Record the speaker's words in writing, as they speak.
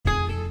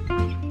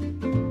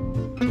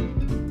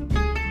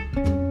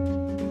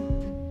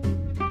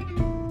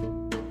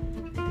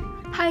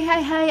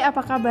Hai,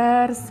 apa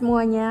kabar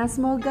semuanya?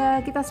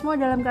 Semoga kita semua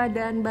dalam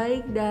keadaan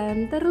baik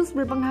dan terus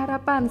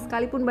berpengharapan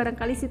sekalipun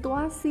barangkali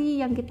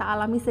situasi yang kita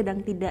alami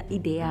sedang tidak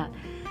ideal.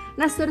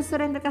 Nah,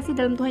 saudara-saudara yang terkasih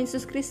dalam Tuhan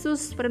Yesus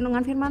Kristus,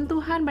 perenungan firman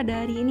Tuhan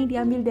pada hari ini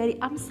diambil dari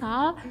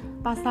Amsal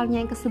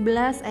pasalnya yang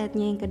ke-11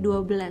 ayatnya yang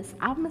ke-12.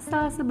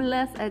 Amsal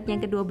 11 ayatnya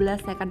yang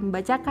ke-12 saya akan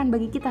membacakan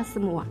bagi kita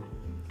semua.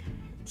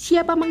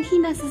 Siapa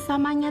menghina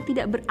sesamanya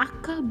tidak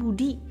berakal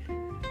budi,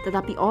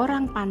 tetapi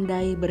orang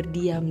pandai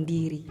berdiam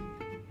diri.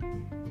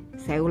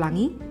 Saya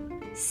ulangi,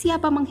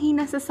 siapa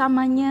menghina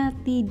sesamanya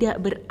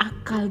tidak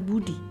berakal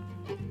budi,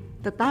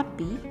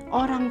 tetapi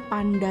orang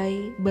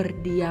pandai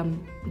berdiam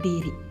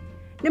diri.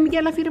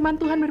 Demikianlah firman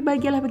Tuhan,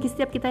 berbahagialah bagi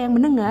setiap kita yang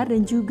mendengar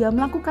dan juga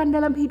melakukan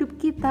dalam hidup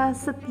kita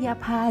setiap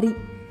hari.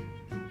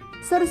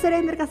 Saudara-saudara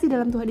yang terkasih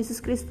dalam Tuhan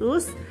Yesus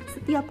Kristus,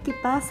 setiap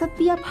kita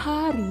setiap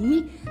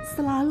hari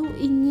selalu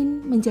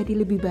ingin menjadi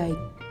lebih baik.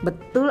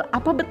 Betul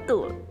apa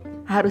betul?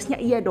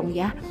 Harusnya iya dong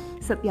ya.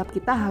 Setiap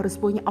kita harus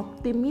punya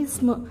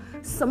optimisme,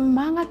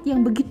 semangat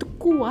yang begitu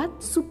kuat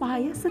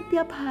supaya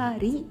setiap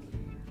hari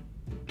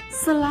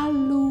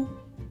selalu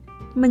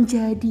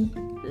menjadi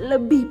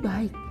lebih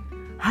baik.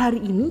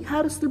 Hari ini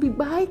harus lebih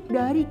baik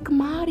dari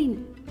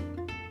kemarin.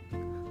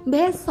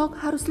 Besok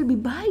harus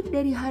lebih baik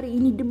dari hari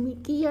ini,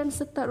 demikian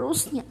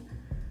seterusnya.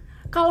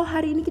 Kalau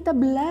hari ini kita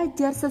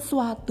belajar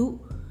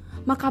sesuatu,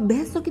 maka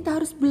besok kita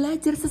harus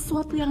belajar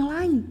sesuatu yang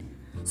lain.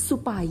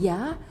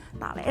 Supaya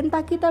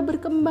talenta kita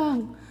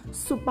berkembang,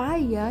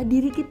 supaya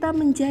diri kita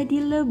menjadi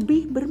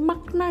lebih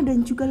bermakna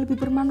dan juga lebih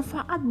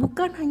bermanfaat,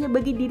 bukan hanya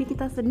bagi diri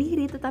kita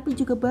sendiri tetapi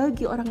juga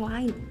bagi orang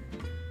lain.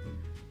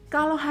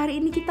 Kalau hari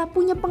ini kita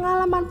punya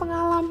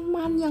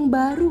pengalaman-pengalaman yang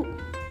baru,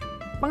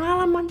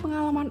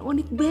 pengalaman-pengalaman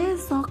unik,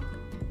 besok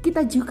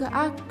kita juga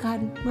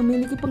akan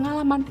memiliki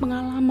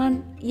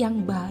pengalaman-pengalaman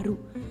yang baru,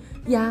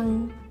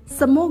 yang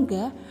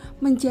semoga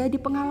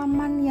menjadi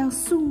pengalaman yang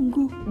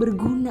sungguh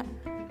berguna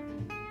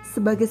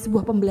sebagai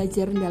sebuah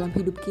pembelajaran dalam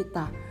hidup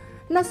kita.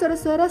 Nah,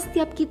 saudara-saudara,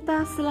 setiap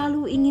kita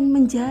selalu ingin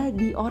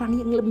menjadi orang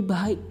yang lebih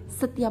baik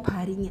setiap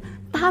harinya.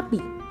 Tapi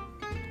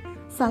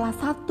salah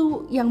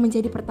satu yang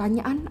menjadi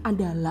pertanyaan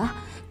adalah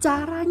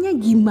caranya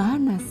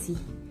gimana sih?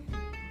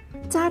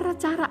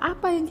 Cara-cara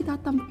apa yang kita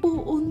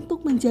tempuh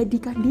untuk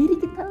menjadikan diri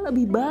kita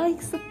lebih baik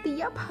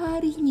setiap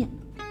harinya?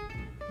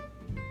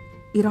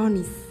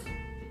 Ironis,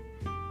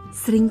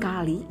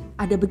 seringkali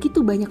ada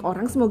begitu banyak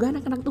orang, semoga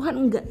anak-anak Tuhan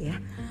enggak ya,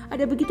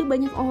 ada begitu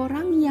banyak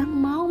orang yang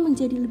mau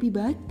menjadi lebih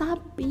baik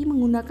tapi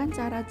menggunakan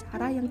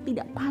cara-cara yang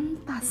tidak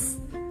pantas.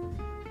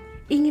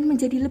 Ingin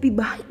menjadi lebih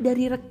baik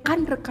dari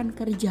rekan-rekan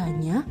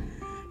kerjanya,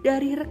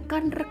 dari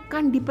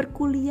rekan-rekan di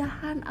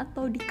perkuliahan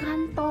atau di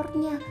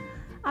kantornya,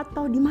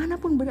 atau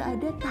dimanapun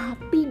berada,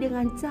 tapi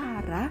dengan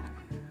cara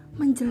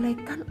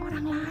menjelekkan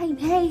orang lain.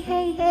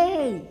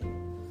 Hey,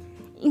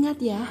 ingat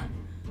ya,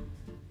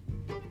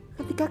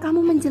 ketika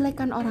kamu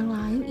menjelekkan orang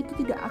lain,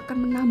 itu tidak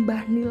akan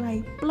menambah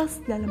nilai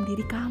plus dalam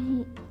diri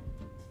kamu.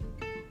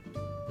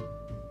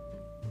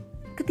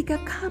 Ketika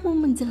kamu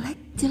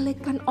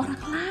menjelek-jelekan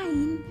orang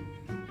lain,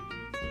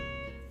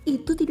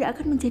 itu tidak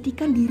akan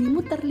menjadikan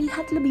dirimu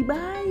terlihat lebih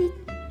baik.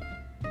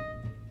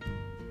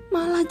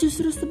 Malah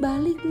justru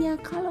sebaliknya,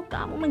 kalau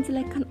kamu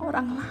menjelekkan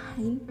orang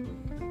lain,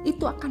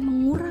 itu akan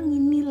mengurangi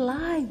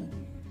nilai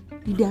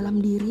di dalam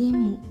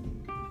dirimu.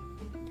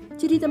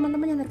 Jadi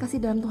teman-teman yang terkasih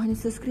dalam Tuhan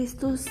Yesus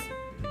Kristus,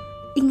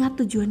 ingat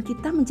tujuan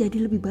kita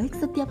menjadi lebih baik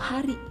setiap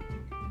hari.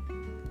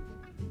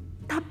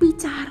 Tapi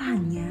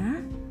caranya,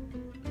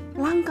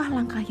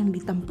 langkah-langkah yang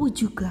ditempuh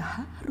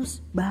juga harus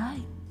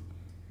baik.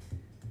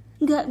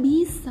 Gak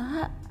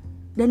bisa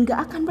dan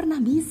gak akan pernah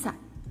bisa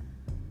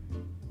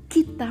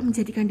kita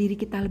menjadikan diri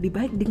kita lebih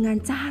baik dengan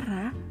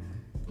cara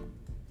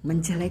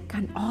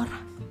menjelekkan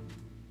orang.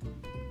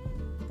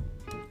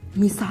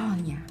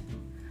 Misalnya,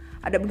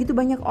 ada begitu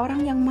banyak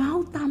orang yang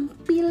mau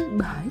tampil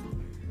baik,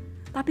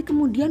 tapi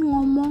kemudian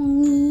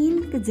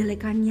ngomongin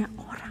kejelekannya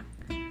orang.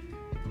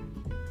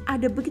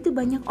 Ada begitu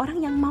banyak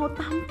orang yang mau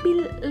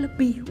tampil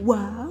lebih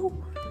wow,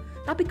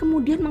 tapi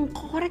kemudian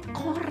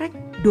mengkorek-korek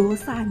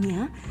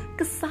dosanya,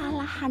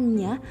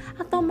 kesalahannya,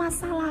 atau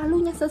masa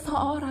lalunya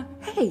seseorang.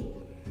 Hey,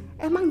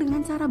 emang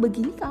dengan cara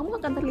begini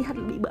kamu akan terlihat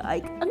lebih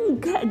baik?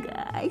 Enggak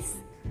guys,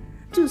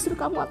 justru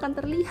kamu akan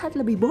terlihat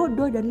lebih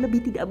bodoh dan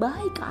lebih tidak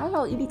baik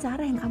kalau ini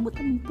cara yang kamu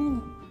tempuh.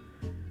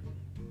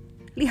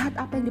 Lihat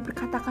apa yang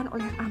diperkatakan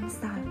oleh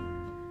Amsal.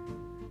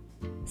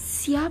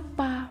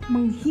 Siapa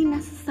menghina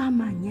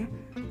sesamanya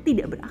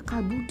tidak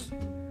berakal budi.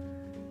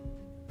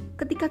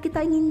 Ketika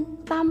kita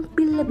ingin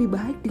tampil lebih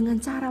baik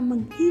dengan cara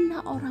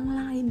menghina orang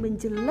lain,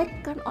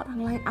 menjelekkan orang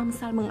lain,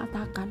 Amsal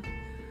mengatakan,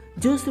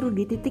 justru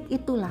di titik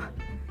itulah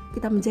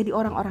kita menjadi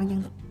orang-orang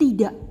yang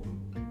tidak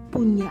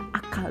punya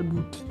akal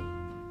budi.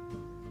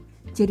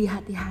 Jadi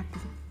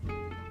hati-hati.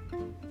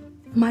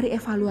 Mari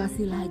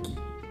evaluasi lagi.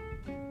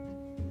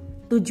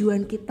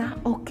 Tujuan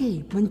kita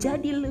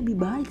menjadi lebih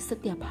baik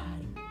setiap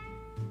hari.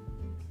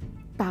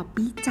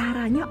 Tapi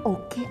caranya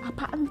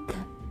apa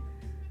enggak?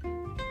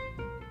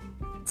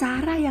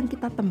 Cara yang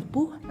kita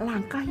tempuh,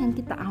 langkah yang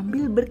kita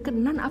ambil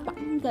berkenan apa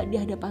enggak di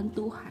hadapan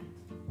Tuhan?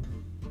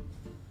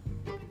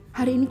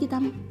 Hari ini kita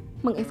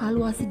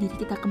mengevaluasi diri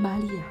kita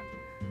kembali ya.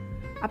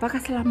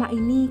 Apakah selama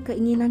ini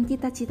keinginan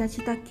kita,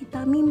 cita-cita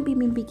kita,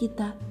 mimpi-mimpi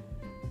kita,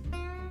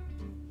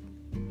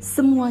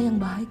 semua yang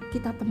baik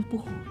kita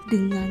tempuh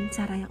dengan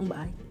cara yang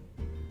baik?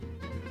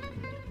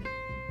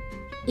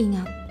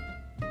 Ingat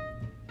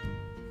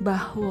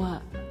bahwa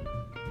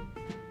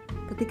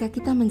ketika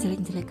kita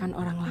menjelek-jelekan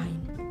orang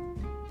lain,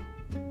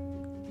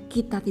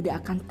 kita tidak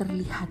akan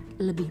terlihat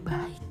lebih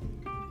baik.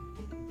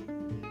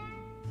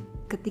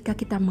 Ketika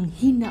kita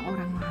menghina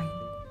orang lain,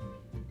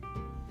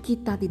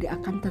 kita tidak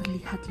akan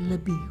terlihat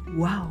lebih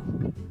wow.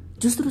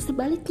 Justru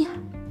sebaliknya,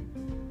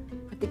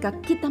 ketika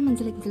kita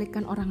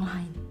menjelek-jelekan orang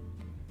lain,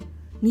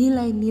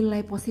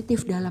 nilai-nilai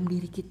positif dalam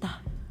diri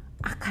kita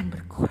akan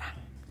berkurang.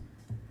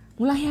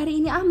 Mulai hari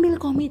ini ambil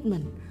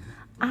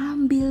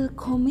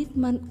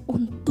komitmen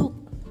untuk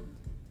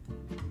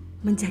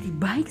menjadi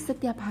baik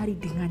setiap hari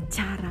dengan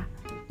cara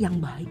yang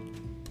baik,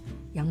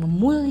 yang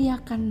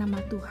memuliakan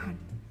nama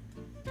Tuhan,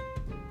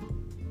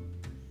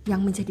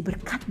 yang menjadi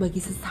berkat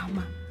bagi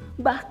sesama,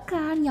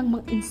 bahkan yang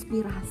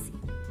menginspirasi.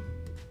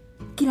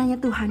 Kiranya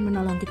Tuhan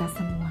menolong kita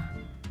semua.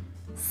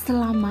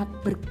 Selamat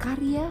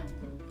berkarya,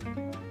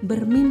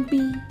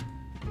 bermimpi,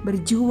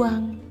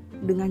 berjuang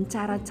dengan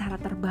cara-cara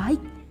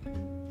terbaik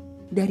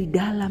dari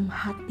dalam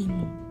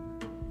hatimu,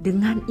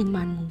 dengan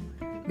imanmu,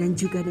 dan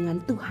juga dengan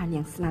Tuhan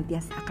yang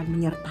senantiasa akan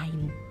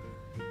menyertaimu.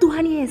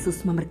 Tuhan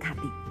Yesus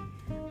memberkati.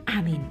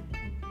 Amin.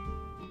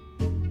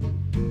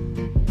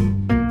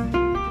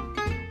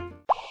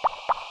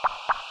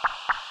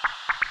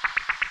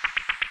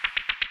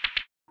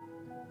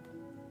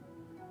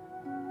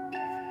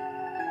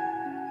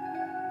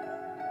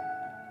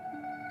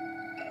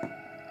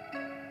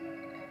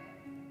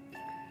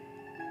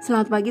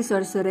 Selamat pagi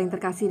saudara-saudara yang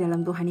terkasih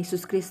dalam Tuhan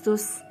Yesus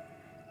Kristus.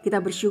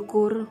 Kita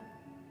bersyukur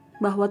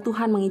bahwa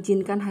Tuhan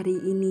mengizinkan hari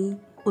ini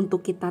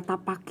untuk kita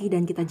tapaki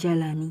dan kita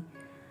jalani.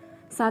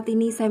 Saat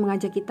ini saya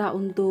mengajak kita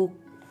untuk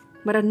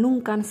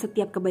merenungkan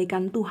setiap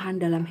kebaikan Tuhan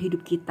dalam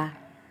hidup kita.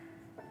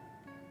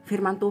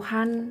 Firman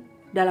Tuhan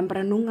dalam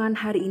perenungan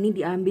hari ini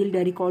diambil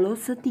dari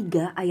Kolose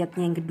 3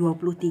 ayatnya yang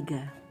ke-23.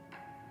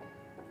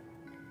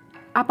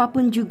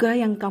 Apapun juga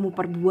yang kamu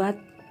perbuat,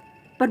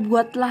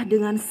 perbuatlah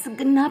dengan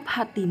segenap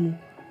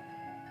hatimu,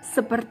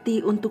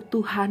 seperti untuk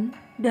Tuhan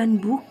dan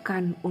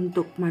bukan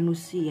untuk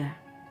manusia.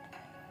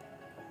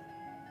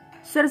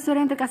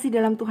 Saudara-saudara yang terkasih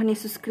dalam Tuhan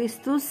Yesus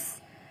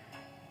Kristus,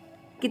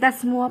 kita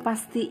semua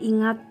pasti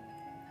ingat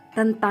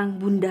tentang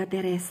Bunda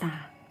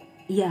Teresa.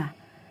 Ya,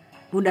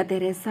 Bunda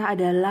Teresa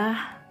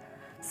adalah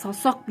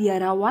sosok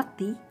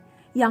biarawati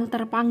yang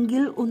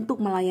terpanggil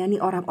untuk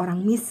melayani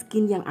orang-orang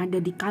miskin yang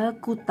ada di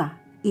Kalkuta,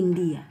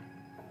 India.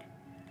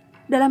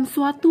 Dalam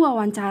suatu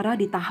wawancara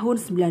di tahun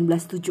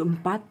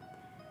 1974,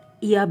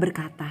 ia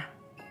berkata,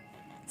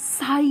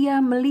 "Saya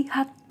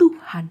melihat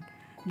Tuhan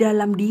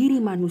dalam diri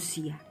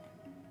manusia."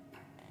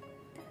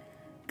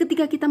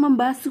 Ketika kita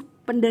membasuh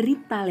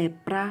penderita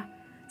lepra,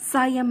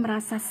 saya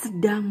merasa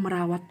sedang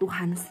merawat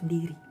Tuhan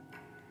sendiri.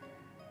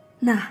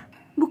 Nah,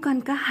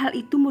 bukankah hal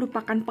itu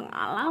merupakan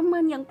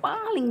pengalaman yang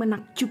paling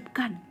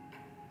menakjubkan?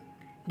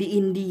 Di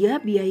India,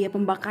 biaya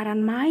pembakaran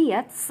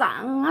mayat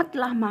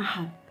sangatlah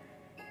mahal.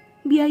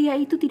 Biaya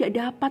itu tidak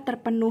dapat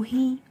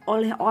terpenuhi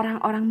oleh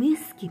orang-orang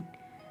miskin.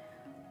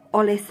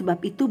 Oleh sebab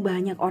itu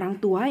banyak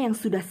orang tua yang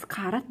sudah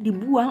sekarat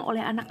dibuang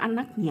oleh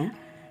anak-anaknya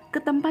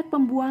ke tempat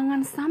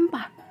pembuangan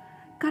sampah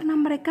karena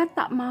mereka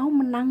tak mau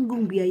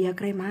menanggung biaya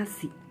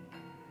kremasi.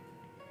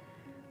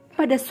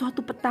 Pada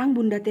suatu petang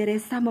Bunda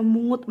Teresa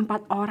memungut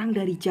 4 orang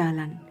dari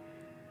jalan.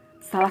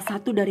 Salah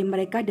satu dari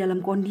mereka dalam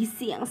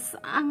kondisi yang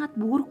sangat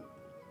buruk.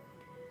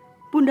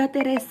 Bunda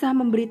Teresa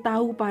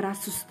memberitahu para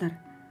suster,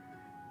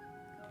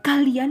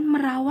 "Kalian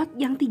merawat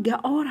yang 3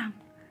 orang.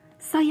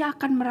 Saya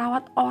akan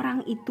merawat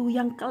orang itu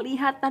yang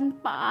kelihatan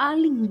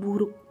paling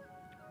buruk."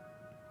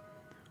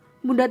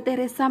 Bunda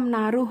Teresa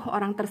menaruh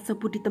orang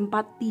tersebut di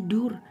tempat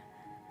tidur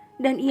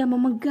dan ia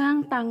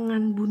memegang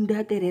tangan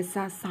Bunda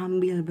Teresa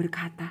sambil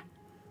berkata,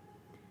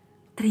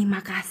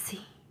 "Terima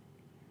kasih."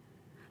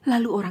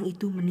 Lalu orang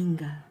itu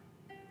meninggal.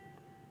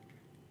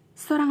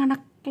 Seorang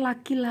anak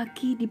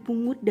laki-laki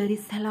dipungut dari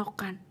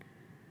selokan.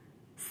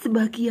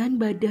 Sebagian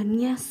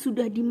badannya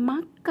sudah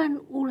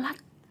dimakan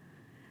ulat.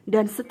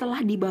 Dan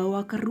setelah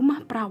dibawa ke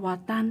rumah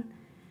perawatan,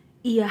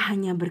 ia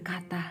hanya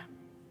berkata,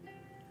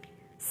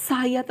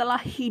 "Saya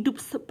telah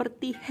hidup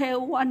seperti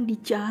hewan di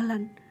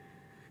jalan,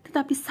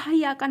 tetapi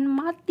saya akan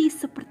mati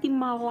seperti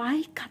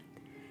malaikat,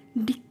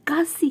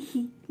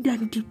 dikasihi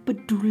dan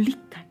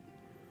dipedulikan."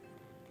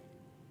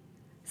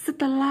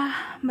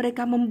 Setelah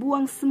mereka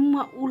membuang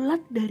semua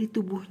ulat dari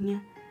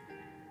tubuhnya,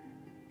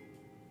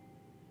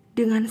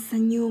 dengan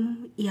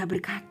senyum ia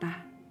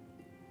berkata,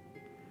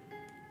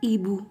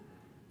 "Ibu,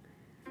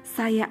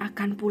 saya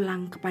akan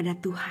pulang kepada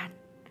Tuhan."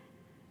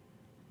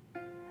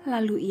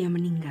 Lalu ia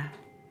meninggal.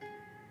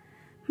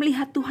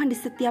 Melihat Tuhan di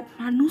setiap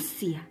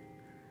manusia,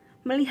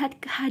 melihat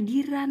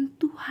kehadiran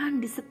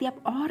Tuhan di setiap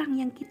orang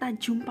yang kita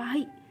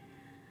jumpai,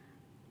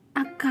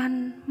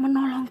 akan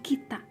menolong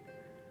kita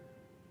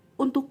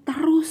untuk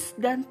terus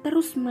dan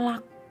terus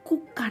melakukan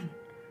melakukan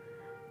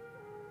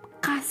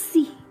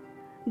kasih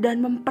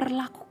dan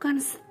memperlakukan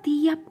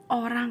setiap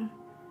orang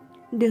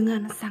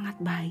dengan sangat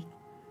baik.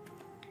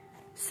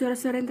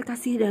 Saudara-saudara yang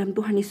terkasih dalam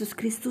Tuhan Yesus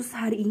Kristus,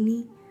 hari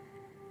ini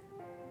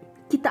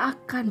kita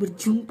akan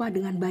berjumpa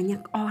dengan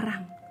banyak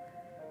orang.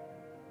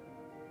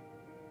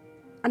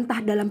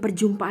 Entah dalam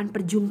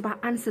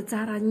perjumpaan-perjumpaan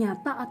secara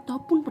nyata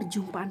ataupun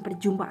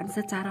perjumpaan-perjumpaan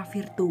secara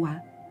virtual.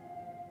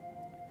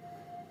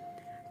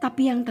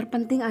 Tapi yang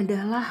terpenting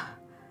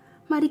adalah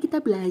mari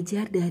kita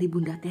belajar dari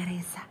Bunda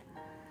Teresa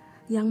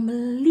yang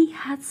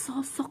melihat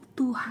sosok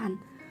Tuhan,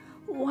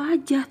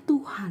 wajah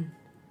Tuhan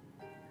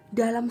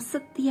dalam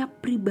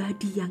setiap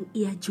pribadi yang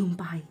ia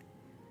jumpai.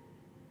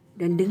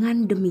 Dan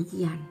dengan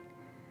demikian,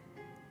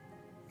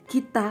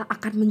 kita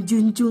akan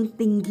menjunjung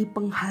tinggi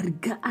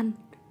penghargaan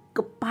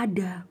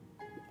kepada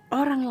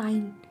orang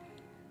lain.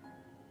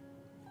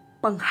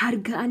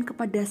 Penghargaan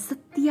kepada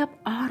setiap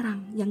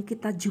orang yang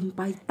kita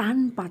jumpai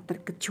tanpa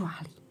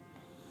terkecuali.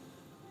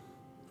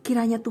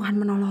 Kiranya Tuhan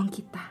menolong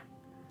kita,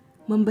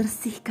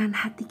 membersihkan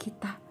hati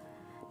kita,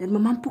 dan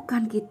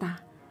memampukan kita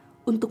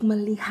untuk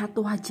melihat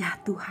wajah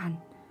Tuhan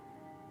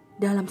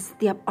dalam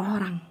setiap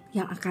orang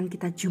yang akan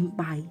kita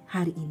jumpai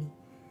hari ini.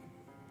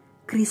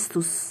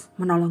 Kristus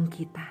menolong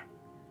kita.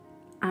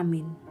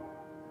 Amin.